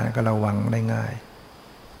จาก็ระวังได้ง่าย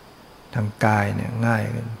ทางกายเนี่ยง่าย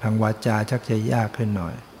ขึ้นทางวาจาชักจะยากขึ้นหน่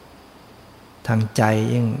อยทางใจ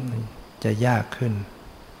ยิ่งจะยากขึ้น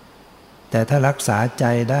แต่ถ้ารักษาใจ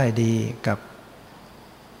ได้ดีกับ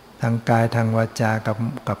ทางกายทางวาจา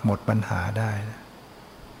กับหมดปัญหาได้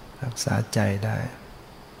รักษาใจได้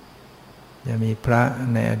จะมีพระ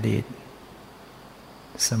ในอดีต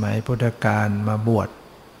สมัยพุทธกาลมาบวช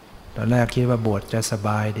ตอนแรกคิดว่าบวชจะสบ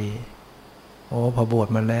ายดีโอ้พอบวช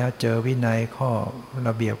มาแล้วเจอวินัยข้อร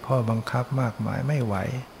ะเบียบข้อบังคับมากมายไม่ไหว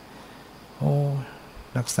โอ้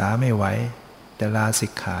รักษาไม่ไหวแต่ลาสิ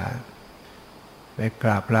กขาไปก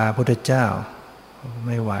ราบลาพุทธเจ้าไ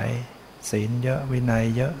ม่ไหวศีลเยอะวินัย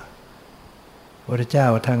เยอะพุทธเจ้า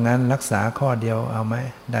ถ้างั้นรักษาข้อเดียวเอาไหม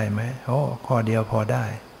ได้ไหมโอ้ข้อเดียวพอได้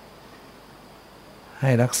ใ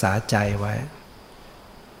ห้รักษาใจไว้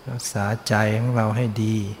รักษาใจของเราให้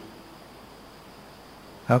ดี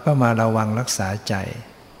เขาก็มาระวังรักษาใจ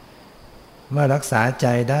เมื่อรักษาใจ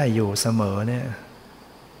ได้อยู่เสมอเนี่ย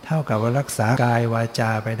เท่ากับว่ารักษากายวาจ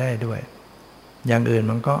าไปได้ด้วยอย่างอื่น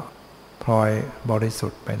มันก็พลอยบริสุ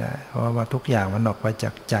ทธิ์ไปได้เพราะว่าทุกอย่างมันออกมาจ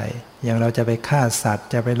ากใจอย่างเราจะไปฆ่าสัตว์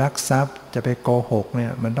จะไปลักทรัพย์จะไปโกหกเนี่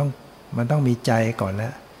ยมันต้องมีใจก่อนแล้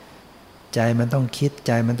วใจมันต้องคิดใ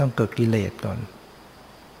จมันต้องเกิดกิเลสก่อน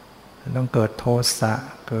มันต้องเกิดโทสะ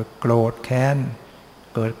เกิดโกรธแค้น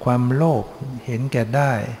เกิดความโลภเห็นแก่ไ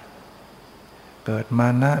ด้เกิดมา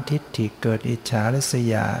นะทิฏฐิเกิดอิจฉาริษ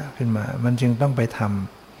ยาขึ้นมามันจึงต้องไปท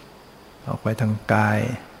ำออกไปทางกาย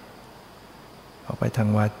ออกไปทาง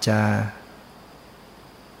วาจา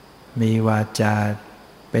มีวาจา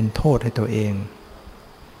เป็นโทษให้ตัวเอง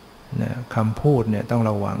นะคำพูดเนี่ยต้อง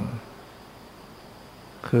ระวัง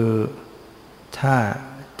คือถ้า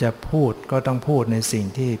จะพูดก็ต้องพูดในสิ่ง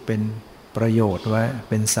ที่เป็นประโยชน์ไว้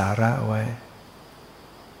เป็นสาระไว้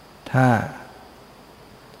ถ้า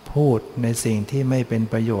พูดในสิ่งที่ไม่เป็น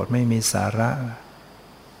ประโยชน์ไม่มีสาระ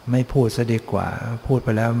ไม่พูดซะดีกว่าพูดไป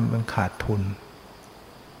แล้วมันขาดทุน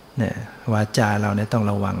เนี่ยวาจาเราเนี่ยต้อง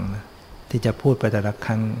ระวังนะที่จะพูดไปแต่ละค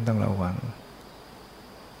รั้งต้องระวัง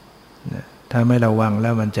นะถ้าไม่ระวังแล้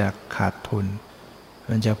วมันจะขาดทุน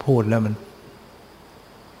มันจะพูดแล้วมัน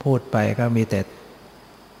พูดไปก็มีแต่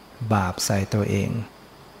บาปใส่ตัวเอง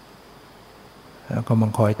แล้วก็มั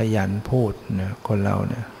นคอยขยันพูดนะคนเรา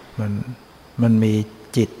เนี่ยมันมี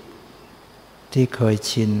จิตที่เคย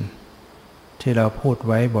ชินที่เราพูด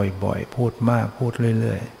ไว้บ่อยๆพูดมากพูดเ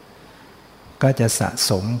รื่อยๆก็จะสะ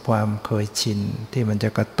สมความเคยชินที่มันจะ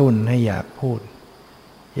กระตุ้นให้อยากพูด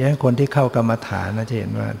อย่างคนที่เข้ากรรมฐานนะจะเห็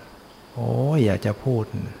นว่าโอ้ยอยากจะพูด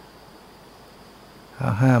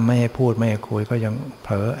ห้ามไม่ให้พูดไม่ให้คุยก็ยังเผ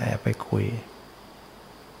ลอแอบไปคุย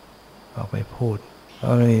ออกไปพูดเพรา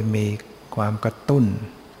ะมีความกระตุ้น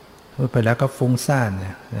พูดไปแล้วก็ฟุ้งซ่านเ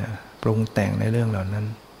นี่ยปรุงแต่งในเรื่องเหล่านั้น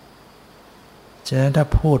ฉะนั้นถ้า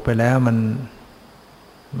พูดไปแล้วมัน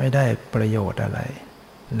ไม่ได้ประโยชน์อะไร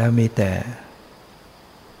แล้วมีแต่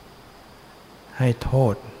ให้โท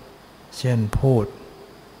ษเช่นพูด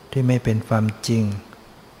ที่ไม่เป็นความจริง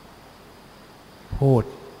พูด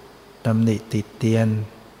ตำหนิติเตียน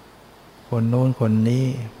คนโน้นคนนี้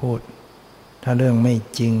พูดถ้าเรื่องไม่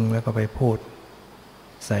จริงแล้วก็ไปพูด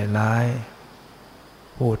ใส่ร้าย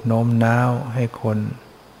พูดโน้มน้าวให้คน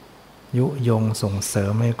ยุยงส่งเสริ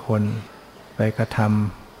มให้คนไปกระท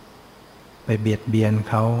ำไปเบียดเบียน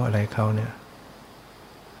เขาอะไรเขาเนี่ย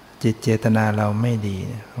จิตเจตนาเราไม่ดี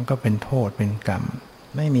มันก็เป็นโทษเป็นกรรม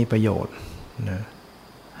ไม่มีประโยชน์นะ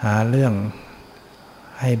หาเรื่อง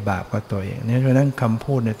ให้บาปกับตัวเองเนี่ยเพราะนั้นคำ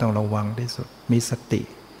พูดเนี่ยต้องระวังที่สุดมีสติ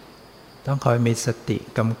ต้องคอยมีสติ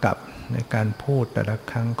กำกับในการพูดแต่ละ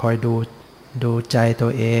ครั้งคอยดูใจตั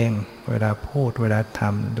วเองเวลาพูดเวลาท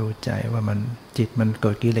ำดูใจว่ามันจิตมันเ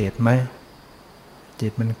กิดกิเลสไหมจิ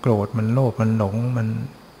ตมันโกรธมันโลภมันหลงมัน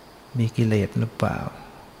มีกิเลสหรือเปล่า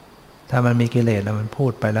ถ้ามันมีกิเลสแล้วมันพู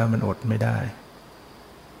ดไปแล้วมันอดไม่ได้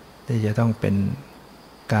ที่จะต้องเป็น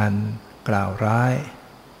การกล่าวร้าย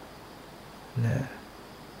นะ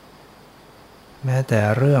แม้แต่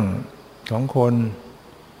เรื่องของ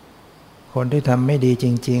คนที่ทำไม่ดีจ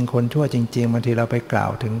ริงๆคนชั่วจริงๆบางทีเราไปกล่า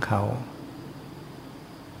วถึงเขา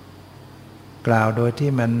กล่าวโดย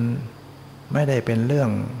ที่มันไม่ได้เป็นเรื่อง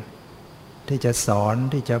ที่จะสอน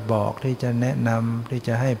ที่จะบอกที่จะแนะนำที่จ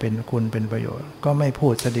ะให้เป็นคุณเป็นประโยชน์ก็ไม่พู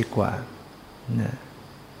ดซะดีกว่าเนี่ย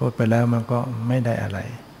พูดไปแล้วมันก็ไม่ได้อะไร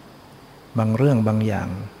บางเรื่องบางอย่าง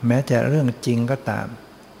แม้จะเรื่องจริงก็ตาม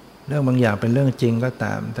เรื่องบางอย่างเป็นเรื่องจริงก็ต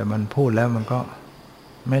ามแต่มันพูดแล้วมันก็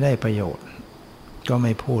ไม่ได้ประโยชน์ก็ไ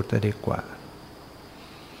ม่พูดซะดีกว่า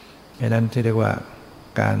เพราะนั้นที่เรียกว่า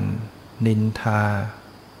การนินทา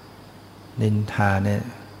นินทาเนี่ย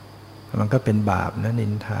มันก็เป็นบาปนะนิ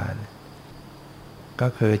นทาก็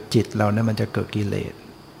คือจิตเราเนี่ยมันจะเกิดกิเลส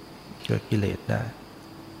ได้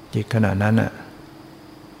จิตขณะนั้นอ่ะ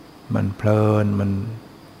มันเพลินมัน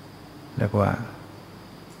เรียกว่า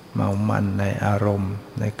เมามันในอารมณ์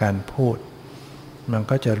ในการพูดมัน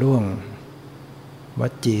ก็จะล่วงว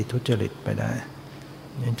จีทุจริตไปได้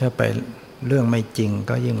ถ้าไปเรื่องไม่จริง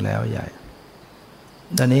ก็ยิ่งแล้วใหญ่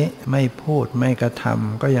ตอนนี้ไม่พูดไม่กระท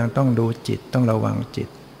ำก็ยังต้องดูจิตต้องระวังจิต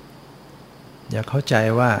อย่าเข้าใจ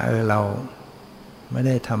ว่าเราไม่ไ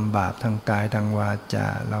ด้ทำบาปทางกายทางวาจา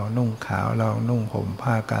เรานุ่งขาวเรานุ่งห่ม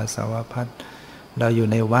ผ้ากาสาวพัสต์เราอยู่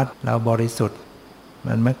ในวัดเราบริสุทธิ์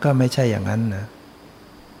มันก็ไม่ใช่อย่างนั้นนะ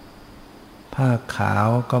ผ้าขาว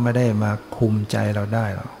ก็ไม่ได้มาคุมใจเราได้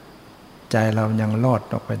หรอกใจเรายังรอด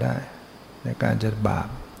ออกไปได้ในการจะบาป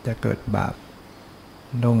จะเกิดบาป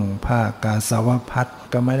นุ่งผ้ากาสาวพัสต์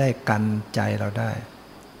ก็ไม่ได้กันใจเราได้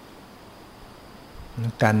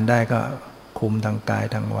กันได้ก็คุมทางกาย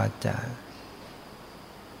ทางวาจา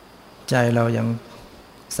ใจเรายัง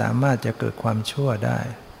สามารถจะเกิดความชั่วได้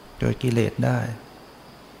เกิดกิเลสได้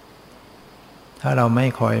ถ้าเราไม่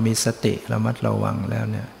คอยมีสติระมัดระวังแล้ว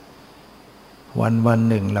เนี่ยวัน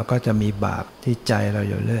หนึ่งเราก็จะมีบาปที่ใจเรา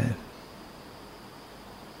อยู่เรื่อย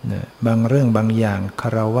เนี่ยบางเรื่องบางอย่างฆ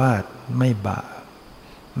ราวาสไม่บาป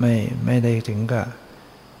ไม่ได้ถึงกับ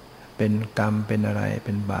เป็นกรรมเป็นอะไรเ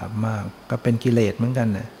ป็นบาปมากก็เป็นกิเลสเหมือนกัน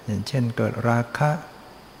นะอย่างเช่นเกิดราคะ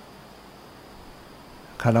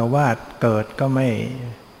ฆราวาสเกิดก็ไม่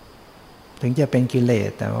ถึงจะเป็นกิเลส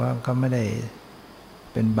แต่ว่าก็ไม่ได้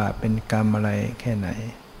เป็นบาปเป็นกรรมอะไรแค่ไหน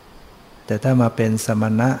แต่ถ้ามาเป็นสม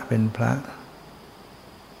ณะเป็นพระ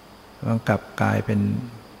มันกลับกลายเป็น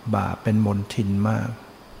บาปเป็นมลทินมาก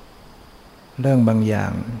เรื่องบางอย่า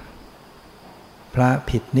งพระ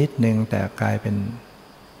ผิดนิดนึงแต่กลายเป็น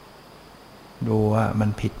ดูว่ามัน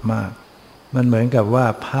ผิดมากมันเหมือนกับว่า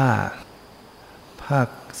ผ้า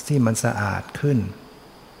ที่มันสะอาดขึ้น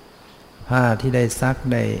ผ้าที่ได้ซัก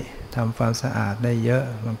ได้ทำความสะอาดได้เยอะ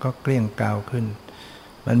มันก็เกลี้ยงเกลาขึ้น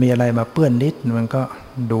มันมีอะไรมาเปื้อนนิดมันก็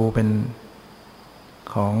ดูเป็น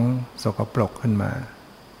ของสกปรกขึ้นมา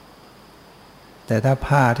แต่ถ้า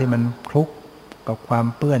ผ้าที่มันคลุกกับความ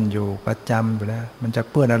เปื้อนอยู่ประจำอยู่แล้วมันจะ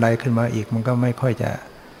เปื้อนอะไรขึ้นมาอีกมันก็ไม่ค่อยจะ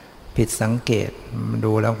ผิดสังเกตมัน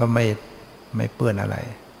ดูแล้วก็ไม่เปื้อนอะไร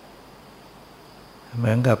เห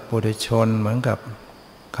มือนกับปุถุชนเหมือนกับ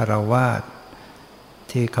ฆราวาส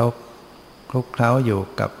ที่เขาคลุกเคล้าอยู่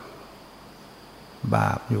กับบ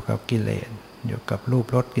าปอยู่กับกิเลสอยู่กับรูป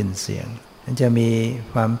รสกลิ่นเสียงมันจะมี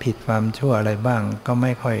ความผิดความชั่วอะไรบ้างก็ไ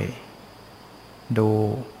ม่ค่อยดู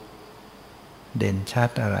เด่นชัด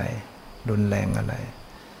อะไรรุนแรงอะไร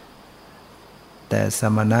แต่ส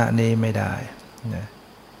มณะนี้ไม่ได้นะ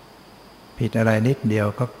ผิดอะไรนิดเดียว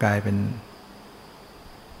ก็กลายเป็น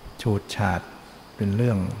ฉูดฉาดเป็นเ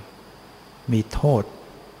รื่องมีโทษ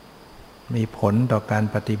มีผลต่อการ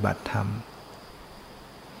ปฏิบัติธรรม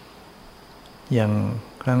อย่าง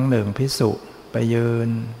ครั้งหนึ่งภิกษุไปยืน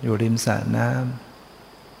อยู่ริมสระน้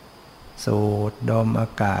ำสูดดมอา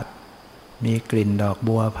กาศมีกลิ่นดอก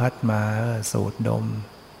บัวพัดมาสูดดม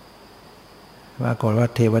ปรากฏว่า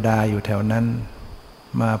เทวดาอยู่แถวนั้น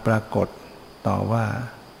มาปรากฏต่อว่า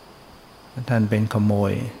ท่านเป็นขโม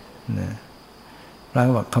ยนะพระ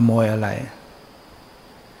บอกขโมยอะไร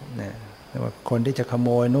นะแต่ว่าคนที่จะขโม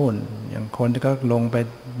ยนู่นอย่างคนที่ก็ลงไป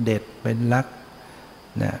เด็ดไปลัก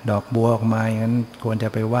นะดอกบัวออกมาอย่างนั้นควรจะ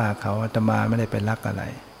ไปว่าเขาอาตมาไม่ได้ไปลักอะไร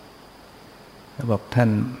บอกท่าน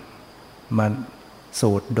มา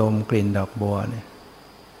สูดดมกลิ่นดอกบัวเนี่ย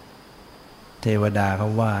เทวดาเขา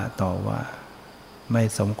ว่าต่อว่าไม่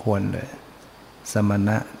สมควรเลยสมณ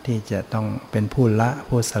ะที่จะต้องเป็นผู้ละ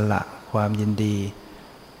ผู้สละความยินดี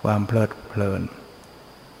ความเพลิดเพลิน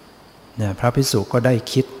เนี่ยพระภิกษุก็ได้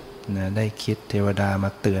คิดนะได้คิดเทวดามา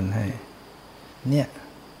เตือนให้เนี่ย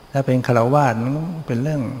ถ้าเป็นฆราวาสมันเป็นเ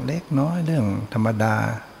รื่องเล็กน้อยเรื่องธรรมดา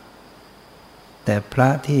แต่พระ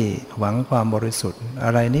ที่หวังความบริสุทธิ์อ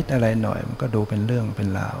ะไรนิดอะไรหน่อยมันก็ดูเป็นเรื่องเป็น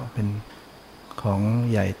ราวเป็นของ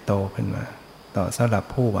ใหญ่โตขึ้นมาต่อสำหรับ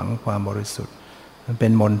ผู้หวังความบริสุทธิ์มันเป็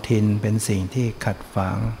นมลทินเป็นสิ่งที่ขัดฝั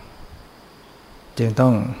งจึงต้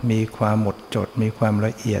องมีความหมดจดมีความล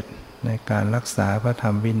ะเอียดในการรักษาพระธร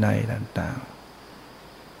รมวินัยต่าง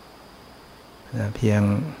ๆเพียง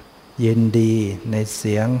ยินดีในเ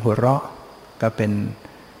สียงหัวเราะก็เป็น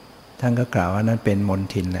ท่านก็กล่าวว่านั้นเป็นมล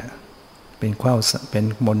ทินแหละเป็น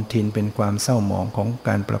มลทินเป็นความเศร้าหมองของก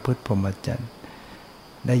ารประพฤติพรหมจรรย์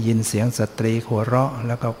ได้ยินเสียงสตรีหัวเราะแ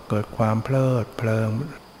ล้วก็เกิดความเพลิดเพลิน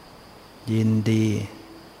ยินดี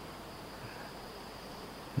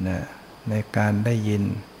นะในการได้ยิน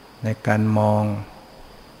ในการมอง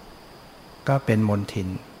ก็เป็นมลทิน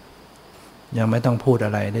ยังไม่ต้องพูดอ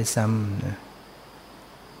ะไรได้ซ้ำนะ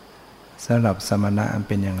สำหรับสมณะ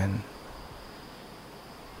เป็นอย่างนั้น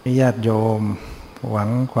ญาติโยมหวัง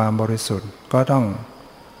ความบริสุทธิ์ก็ต้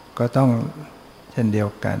องเช่นเดียว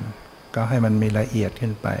กันก็ให้มันมีละเอียด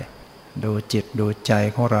ขึ้นไปดูจิตดูใจ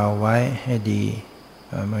ของเราไว้ให้ดี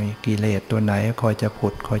มีกิเลสตัวไหนคอยจะผุ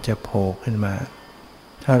ดคอยจะโผล่ขึ้นมา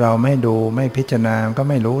ถ้าเราไม่ดูไม่พิจารณาก็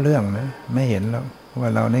ไม่รู้เรื่องนะไม่เห็นแล้วว่า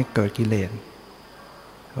เราได้เกิดกิเลส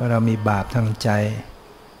ว่าเรามีบาปทางใจ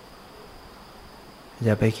อ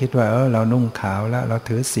ย่าไปคิดว่าเรานุ่งขาวแล้วเรา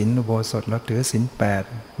ถือศีลอุโบสถเราถือศีล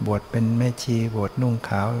8บวชเป็นแม่ชีบวชนุ่ง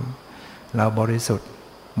ขาวเราบริสุทธิ์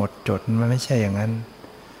หมดจดมันไม่ใช่อย่างนั้น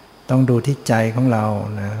ต้องดูที่ใจของเรา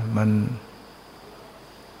นะ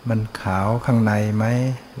มันขาวข้างในไหม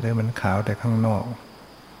หรือมันขาวแต่ข้างนอก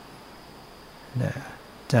เนี่ย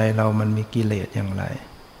ใจเรามันมีกิเลสอย่างไร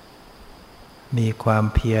มีความ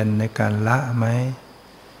เพียรในการละไหม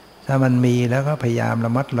ถ้ามันมีแล้วก็พยายามร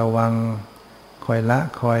ะมัดระวังคอยละ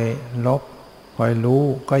คอยลบคอยรู้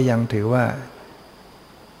ก็ยังถือว่า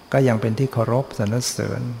ก็ยังเป็นที่เคารพสรรเสริ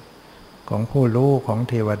ญของผู้รู้ของ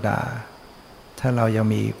เทวดาถ้าเรายัง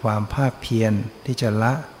มีความภาคเพียรที่จะล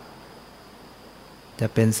ะจะ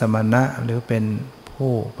เป็นสมณะหรือเป็น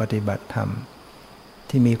ผู้ปฏิบัติธรรม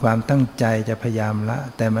ที่มีความตั้งใจจะพยายามละ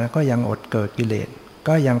แต่มันก็ยังอดเกิดกิเลส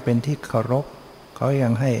ก็ยังเป็นที่เคารพเขายั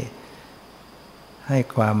งให้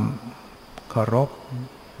ความเคารพ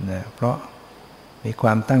นะเพราะมีคว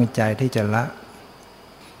ามตั้งใจที่จะละ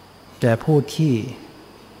แต่ผู้ที่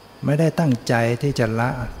ไม่ได้ตั้งใจที่จะละ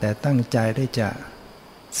แต่ตั้งใจที่จะ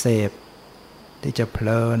เสพที่จะเพ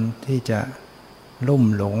ลินที่จะลุ่ม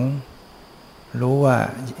หลงรู้ว่า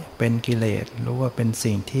เป็นกิเลสรู้ว่าเป็น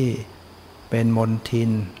สิ่งที่เป็นมลทิ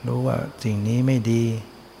นรู้ว่าสิ่งนี้ไม่ดี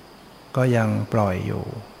ก็ยังปล่อยอยู่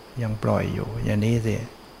อย่างนี้สิ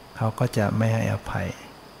เขาก็จะไม่ให้อภัย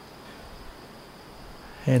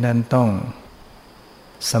ให้นั้นต้อง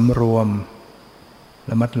สำรวม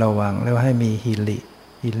ระมัดระวังแล้วให้มีหิ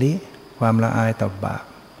ริความละอายต่อบาป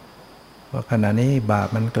ว่าขณะนี้บาป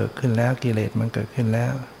มันเกิดขึ้นแล้วกิเลสมันเกิดขึ้นแล้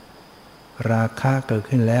วราคะเกิด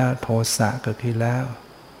ขึ้นแล้วโทสะเกิดขึ้นแล้ว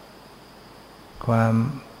ความ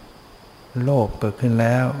โลภเกิดขึ้นแ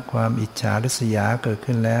ล้วความอิจฉาริษยาเกิด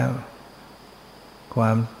ขึ้นแล้วคว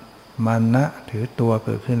ามมานะถือตัวเ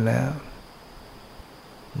กิดขึ้นแล้ว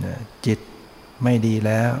จิตไม่ดีแ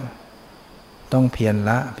ล้วต้องเพียร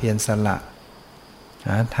ละเพียรสละห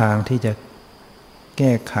าทางที่จะแ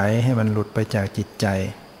ก้ไขให้มันหลุดไปจากจิตใจ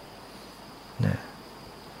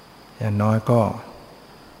อย่างน้อยก็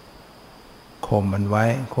ข่มมันไว้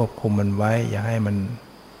ควบคุมมันไว้อย่าให้มัน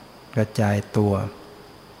กระจายตัว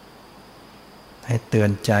ให้เตือ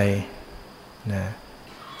นใจนะ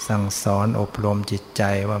สั่งสอนอบรมจิตใจ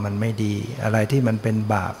ว่ามันไม่ดีอะไรที่มันเป็น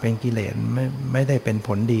บาปเป็นกิเลสไม่ได้เป็นผ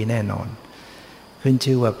ลดีแน่นอนขึ้น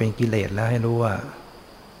ชื่อว่าเป็นกิเลสแล้วให้รู้ว่า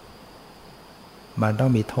มันต้อ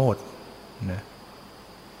งมีโทษนะ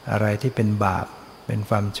อะไรที่เป็นบาปเป็น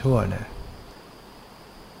ความชั่วนะ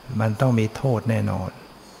มันต้องมีโทษแน่นอน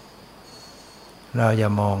เราอย่า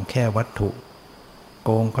มองแค่วัตถุโก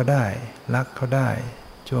งก็ได้ลักเขาได้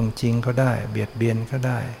ช่วงจริงก็ได้เบียดเบียนก็ไ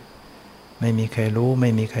ด้ไม่มีใครรู้ไม่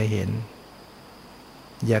มีใครเห็น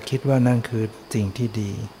อย่าคิดว่านั่นคือสิ่งที่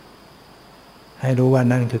ดีให้รู้ว่า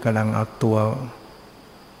นั่นคือกำลังเอาตัว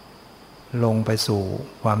ลงไปสู่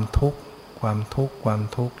ความทุกข์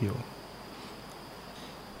อยู่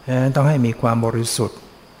ฉะนั้นต้องให้มีความบริสุทธิ์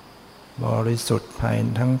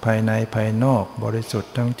ทั้งภายในภายนอกบริสุท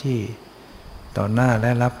ธิ์ทั้งที่ต่อหน้าแล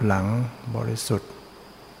ะรับหลังบริสุทธิ์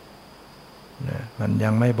มันยั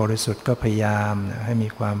งไม่บริสุทธิ์ก็พยายามให้มี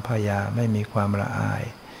ความพยายามไม่มีความละอาย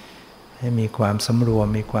ให้มีความสำรวม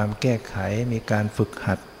มีความแก้ไขมีการฝึก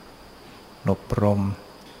หัดอบรม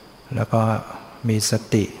แล้วก็มีส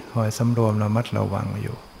ติคอยสำรวมระมัดระวังอ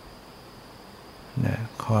ยู่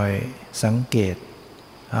คอยสังเกต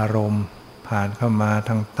อารมณ์ผ่านเข้ามาท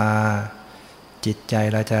างตาจิตใจ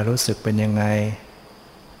เราจะรู้สึกเป็นยังไง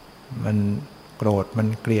มันโกรธมัน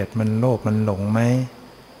เกลียดมันโลภมันหลงไหม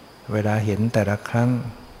เวลาเห็นแต่ละครั้ง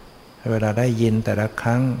เวลาได้ยินแต่ละค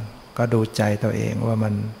รั้งก็ดูใจตัวเองว่า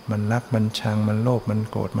มันรักมันชังมันโลภมัน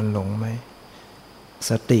โกรธมันหลงไหม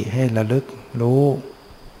สติให้ระลึกรู้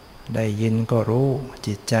ได้ยินก็รู้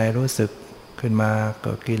จิตใจรู้สึกขึ้นมาเ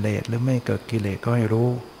กิดกิเลสหรือไม่เกิดกิเลสก็ให้รู้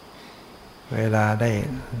เวลาได้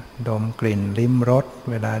ดมกลิ่นลิ้มรส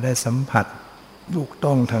เวลาได้สัมผัสถูก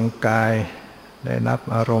ต้องทางกายได้รับ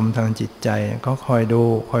อารมณ์ทางจิตใจก็คอยดู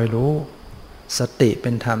คอยรู้สติเป็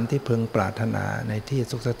นธรรมที่พึงปรารถนาในที่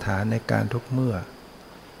สุขสถานในการทุกเมื่อ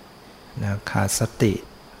นะขาดสติ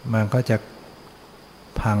มันก็จะ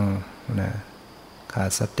พังนะขา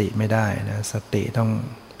ดสติไม่ได้นะสติต้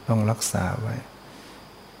อง ต้องรักษาไว้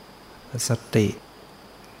สติ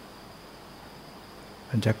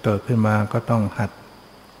มันจะเกิดขึ้นมาก็ต้องหัด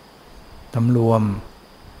สำรวม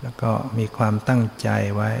แล้วก็มีความตั้งใจ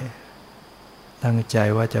ไว้ตั้งใจ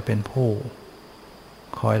ว่าจะเป็นผู้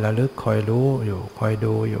คอยระลึกคอยรู้อยู่คอย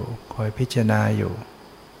ดูอยู่คอยพิจารณาอยู่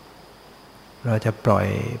เราจะปล่อย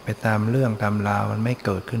ไปตามเรื่องตามราวมันไม่เ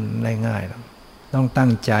กิดขึ้นได้ง่ายหรอกต้องตั้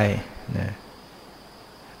งใจนะ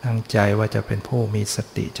ตั้งใจว่าจะเป็นผู้มีส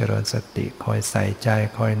ติเจริญสติคอยใส่ใจ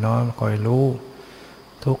คอยน้อมคอยรู้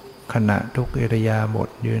ทุกขณะทุกอิริยาบถ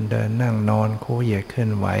ยืนเดินนั่งนอนคู่เหยียดเคลื่อ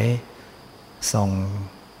นไหวส่ง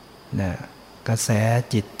นะกระแส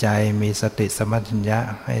จิตใจมีสติสัมปชัญญะ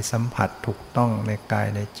ให้สัมผัสถูกต้องในกาย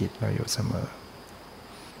ในจิตเราอยู่เสมอ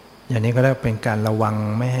อย่างนี้ก็เรียกเป็นการระวัง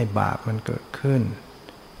ไม่ให้บาปมันเกิดขึ้น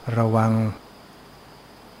ระวัง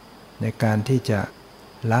ในการที่จะ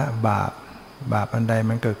ละบาปอันใด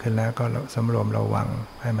มันเกิดขึ้นแล้วก็สำรวมระวัง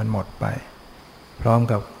ให้มันหมดไปพร้อม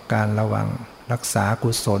กับการระวังรักษา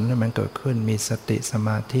กุศลให้มันเกิดขึ้นมีสติสม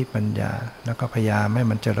าธิปัญญาแล้วก็พยายามให้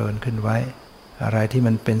มันเจริญขึ้นไว้อะไรที่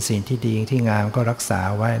มันเป็นสิ่งที่ดีที่งามก็รักษา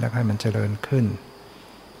ไว้แล้วให้มันเจริญขึ้น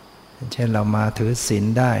เช่นเรามาถือศีล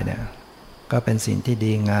ได้เนี่ยก็เป็นสิ่งที่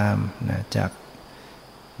ดีงามนะจาก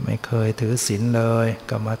ไม่เคยถือศีลเลย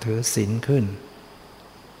ก็มาถือศีลขึ้น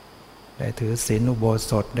ได้ถือศีลอุโบ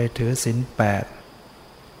สถได้ถือศีล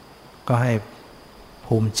8ก็ให้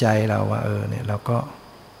ภูมิใจเราว่าเนี่ยเราก็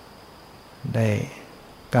ได้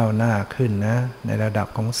ก้าวหน้าขึ้นนะในระดับ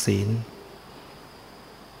ของศีล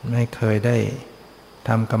ไม่เคยได้ท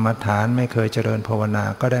ำกรรมฐานไม่เคยเจริญภาวนา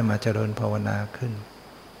ก็ได้มาเจริญภาวนาขึ้น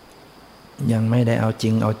ยังไม่ได้เอาจริ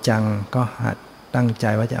งเอาจังก็หัดตั้งใจ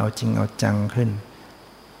ว่าจะเอาจริงเอาจังขึ้น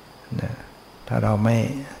นะถ้าเราไม่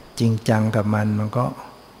จริงจังกับมัน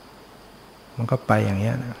ก็ไปอย่างเ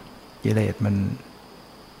งี้ยนะกิเลส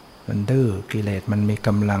มันดื้อกิเลสมันมีก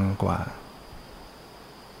ำลังกว่า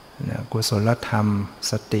นะกุศลธรรม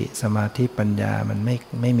สติสมาธิปัญญามัน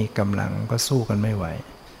ไม่มีกำลังก็สู้กันไม่ไหว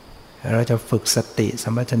เราจะฝึกสติสั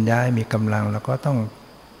มปชัญญะให้มีกำลังแล้วก็ต้อง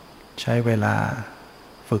ใช้เวลา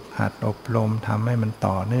ฝึกหัดอบรมทำให้มัน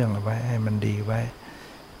ต่อเนื่องไว้ให้มันดีไว้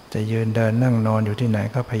จะยืนเดินนั่งนอนอยู่ที่ไหน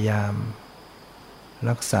ก็พยายาม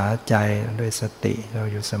รักษาใจด้วยสติเรา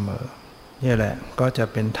อยู่เสมอนี่แหละก็จะ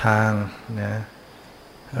เป็นทางนะ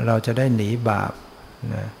เราจะได้หนีบาป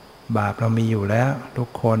นะบาปเรามีอยู่แล้วทุก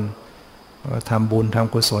คนทำบุญท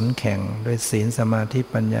ำกุศลแข่งด้วยศีลสมาธิ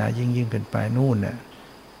ปัญญายิ่งขึ้นไปนู่นเนี่ย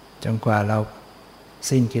จนกว่าเรา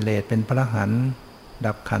สิ้นกิเลสเป็นพระอรหันต์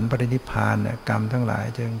ดับขันธ์ปรินิพพานเนี่ยกรรมทั้งหลาย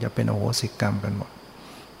จึงจะเป็นโอโหสิกรรมกันหมด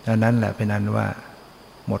ดังนั้นแหละเป็นอันว่า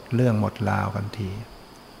หมดเรื่องหมดราวกันที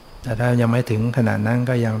แต่ถ้ายังไม่ถึงขนาดนั้น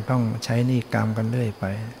ก็ยังต้องใช้หนี้กรรมกันเรื่อยไป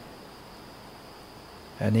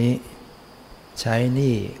อันนี้ใช้ห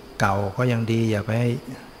นี้เก่าก็ยังดีอย่าไปให้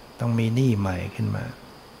ต้องมีหนี้ใหม่ขึ้นมา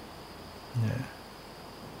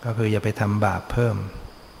ก็คืออย่าไปทำบาปเพิ่ม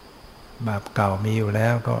บาปเก่ามีอยู่แล้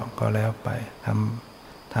วก็แล้วไป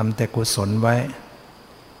ทำแต่กุศลไว้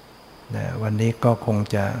นะวันนี้ก็คง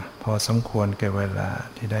จะพอสมควรแก่เวลา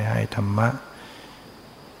ที่ได้ให้ธรรมะ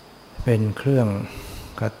เป็นเครื่อง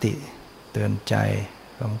คติเตือนใจ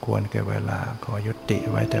สมควรแก่เวลาขอยุติ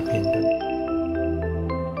ไว้แต่เพียงเท่านี้